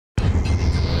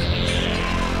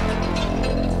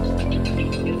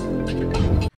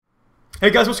Hey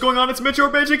guys, what's going on? It's Mitch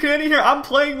or Candy here. I'm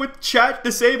playing with chat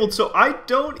disabled, so I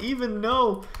don't even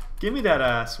know. Give me that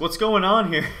ass. What's going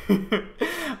on here?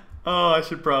 Oh, I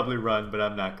should probably run, but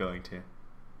I'm not going to.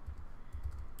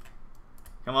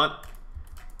 Come on.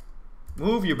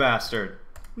 Move, you bastard.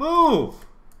 Move!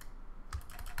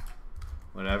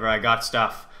 Whatever, I got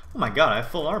stuff. Oh my god, I have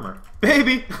full armor.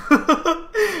 Baby!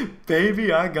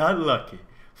 Baby, I got lucky.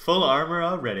 Full armor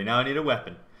already. Now I need a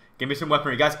weapon. Give me some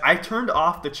weaponry. Guys, I turned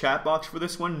off the chat box for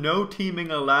this one. No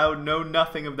teaming allowed. No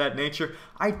nothing of that nature.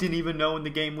 I didn't even know when the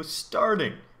game was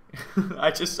starting. I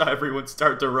just saw everyone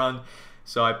start to run,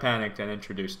 so I panicked and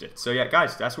introduced it. So yeah,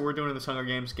 guys, that's what we're doing in the Hunger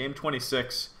Games. Game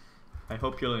 26. I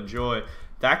hope you'll enjoy.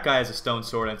 That guy has a stone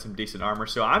sword and some decent armor,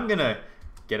 so I'm going to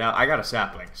get out. I got a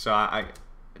sapling, so I'm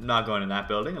not going in that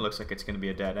building. It looks like it's going to be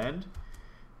a dead end.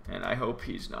 And I hope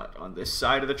he's not on this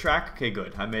side of the track. Okay,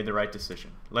 good. I made the right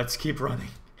decision. Let's keep running.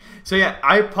 So yeah,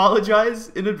 I apologize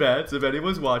in advance if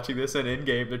anyone's watching this and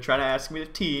in-game they're trying to ask me to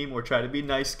team or try to be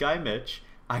nice guy Mitch.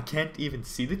 I can't even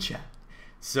see the chat.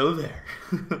 So there.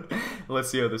 Let's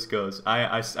see how this goes.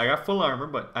 I got full armor,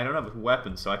 but I don't have a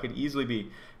weapon, so I could easily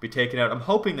be taken out. I'm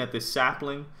hoping that this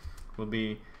sapling will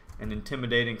be an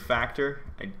intimidating factor.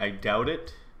 I doubt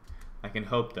it. I can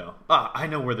hope though. Ah, I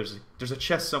know where there's a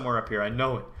chest somewhere up here. I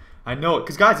know it. I know it.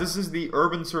 Because guys, this is the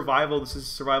urban survival. This is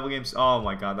survival games. Oh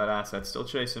my god, that asset's still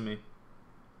chasing me.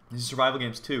 This is survival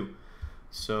games too.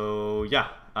 So yeah,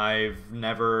 I've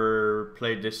never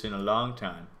played this in a long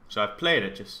time. So I've played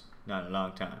it, just not in a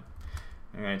long time.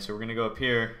 Alright, so we're going to go up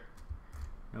here.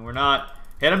 No, we're not.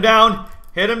 Hit him down!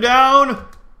 Hit him down!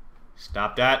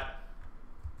 Stop that.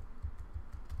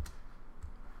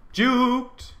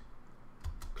 Juked!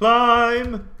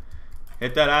 Climb!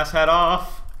 Hit that asshat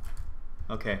off.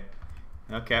 Okay.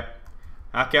 Okay.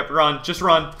 Okay, run. Just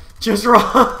run. Just run!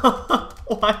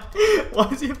 Why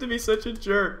does he have to be such a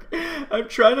jerk? I'm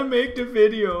trying to make the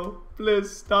video. Please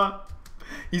stop.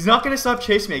 He's not going to stop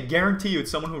chasing me. I guarantee you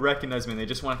it's someone who recognizes me and they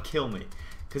just want to kill me.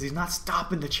 Because he's not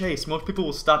stopping the chase. Most people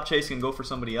will stop chasing and go for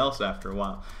somebody else after a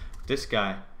while. This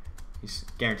guy, he's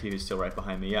guaranteed he's still right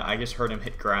behind me. Yeah, I just heard him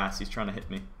hit grass. He's trying to hit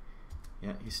me.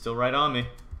 Yeah, he's still right on me.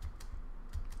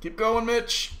 Keep going,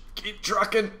 Mitch. Keep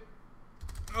trucking.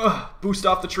 Ugh, boost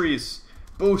off the trees.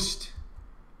 Boost.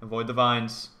 Avoid the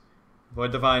vines.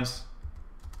 Avoid the vines.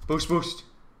 Boost, boost.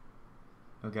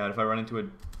 Oh god, if I run into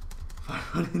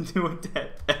a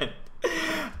dead end.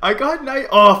 I got night.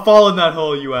 Oh, fall in that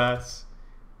hole, you ass.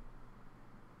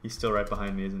 He's still right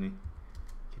behind me, isn't he?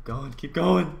 Keep going, keep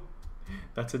going.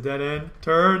 That's a dead end.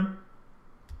 Turn.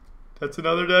 That's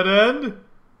another dead end.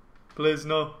 Please,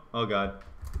 no. Oh god.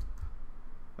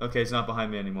 Okay, he's not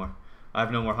behind me anymore. I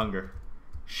have no more hunger.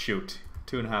 Shoot.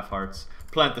 2.5 hearts.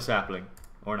 Plant the sapling.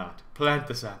 Or not. Plant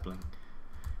the sapling.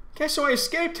 Okay, so I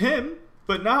escaped him,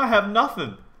 but now I have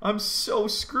nothing. I'm so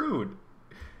screwed.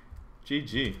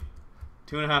 GG.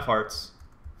 2.5 hearts.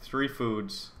 3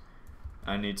 foods.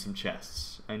 I need some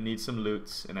chests. I need some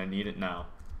loots, and I need it now.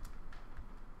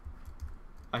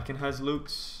 I can has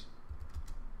loots.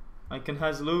 I can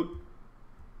has loot.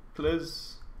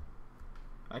 Please.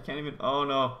 I can't even. Oh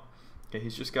no. Okay,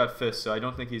 he's just got fists, so I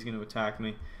don't think he's going to attack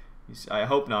me. I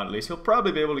hope not, at least. He'll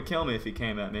probably be able to kill me if he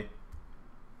came at me.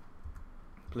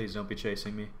 Please don't be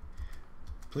chasing me.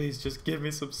 Please just give me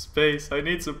some space. I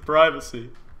need some privacy.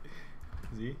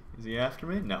 Is he after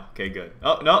me? No. Okay, good.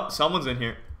 Oh, no. Someone's in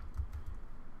here.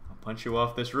 I'll punch you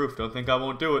off this roof. Don't think I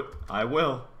won't do it. I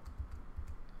will.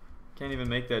 Can't even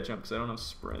make that jump because I don't have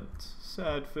sprint.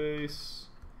 Sad face.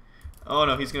 Oh,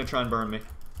 no. He's going to try and burn me.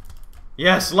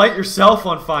 Yes, light yourself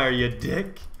on fire, you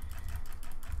dick.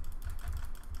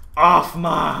 Off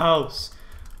my house.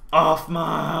 Off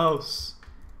my house.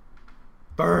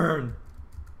 Burn.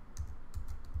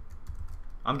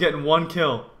 I'm getting 1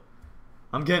 kill.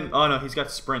 I'm getting... Oh no, he's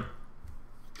got sprint.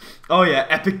 Oh yeah,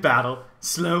 epic battle.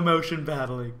 Slow motion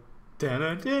battling.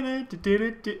 I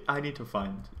need to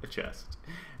find a chest.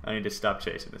 I need to stop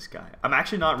chasing this guy. I'm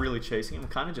actually not really chasing him. I'm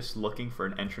kind of just looking for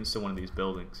an entrance to one of these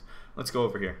buildings. Let's go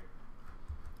over here.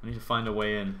 I need to find a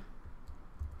way in.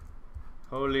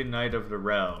 Holy Knight of the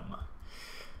Realm.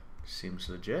 Seems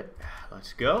legit.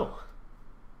 Let's go.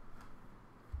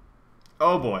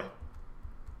 Oh boy.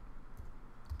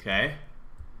 Okay.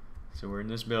 So we're in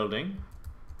this building.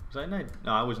 Was I not?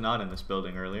 No, I was not in this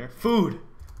building earlier. Food!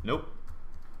 Nope.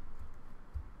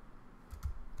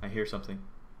 I hear something.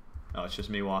 Oh, it's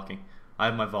just me walking. I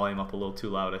have my volume up a little too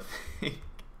loud, I think.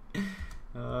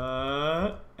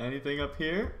 Anything up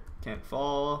here? Can't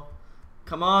fall.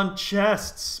 Come on,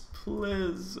 chests,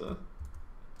 please.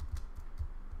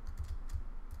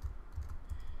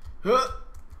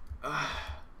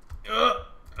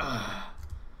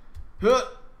 Huh.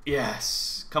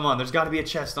 Yes. Come on, there's got to be a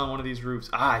chest on one of these roofs.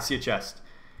 Ah, I see a chest.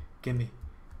 Gimme.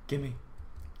 Gimme.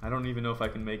 I don't even know if I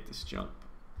can make this jump.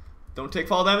 Don't take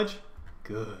fall damage.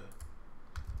 Good.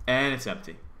 And it's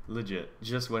empty. Legit.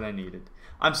 Just what I needed.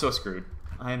 I'm so screwed.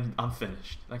 I'm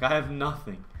finished. Like, I have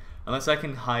nothing. Unless I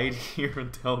can hide here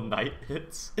until night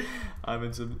hits, I'm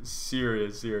in some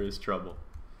serious, serious trouble.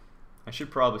 I should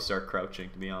probably start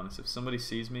crouching, to be honest. If somebody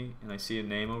sees me and I see a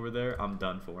name over there, I'm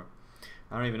done for.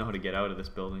 I don't even know how to get out of this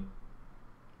building.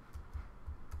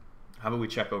 How about we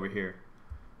check over here?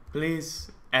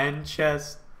 Please, and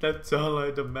chest. That's all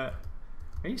I demand.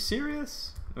 Are you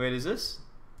serious? Wait, is this?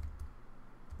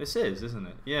 This is, isn't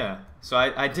it? Yeah. So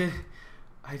I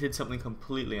did something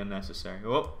completely unnecessary.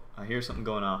 Oh, I hear something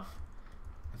going off.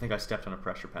 I think I stepped on a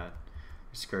pressure pad.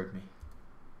 It scared me.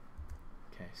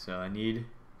 Okay, so I need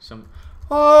some...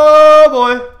 Oh,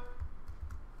 boy!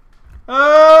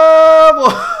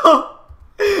 Oh,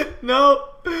 boy! No!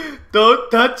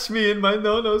 Don't touch me in my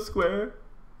no-no square.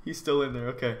 He's still in there.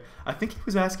 Okay. I think he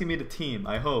was asking me to team.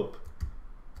 I hope.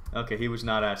 Okay, he was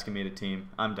not asking me to team.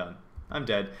 I'm done. I'm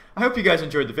dead. I hope you guys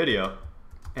enjoyed the video.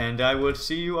 And I will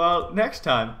see you all next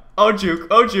time. Oh, Juke.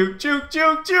 Oh, Juke. Juke,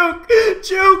 Juke, Juke. Juke.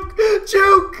 Juke.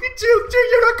 Juke. Juke.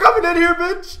 You're not coming in here,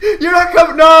 bitch. You're not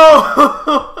coming.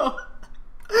 No.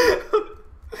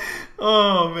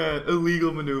 Oh, man.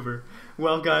 Illegal maneuver.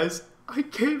 Well, guys, I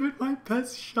gave it my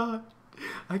best shot.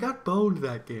 I got boned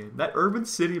that game. That urban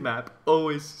city map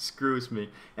always screws me.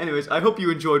 Anyways, I hope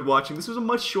you enjoyed watching. This was a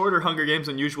much shorter Hunger Games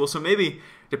than usual, so maybe,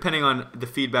 depending on the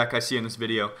feedback I see in this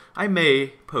video, I may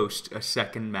post a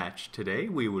second match today.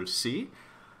 We will see.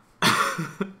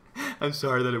 I'm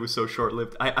sorry that it was so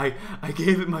short-lived. I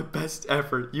gave it my best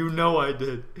effort. You know I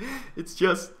did. It's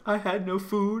just, I had no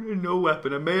food and no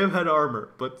weapon. I may have had armor,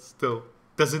 but still,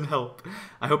 doesn't help.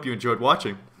 I hope you enjoyed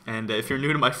watching. And if you're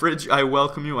new to my fridge, I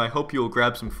welcome you. I hope you'll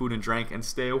grab some food and drink and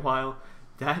stay a while.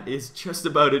 That is just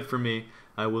about it for me.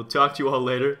 I will talk to you all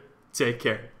later. Take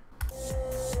care.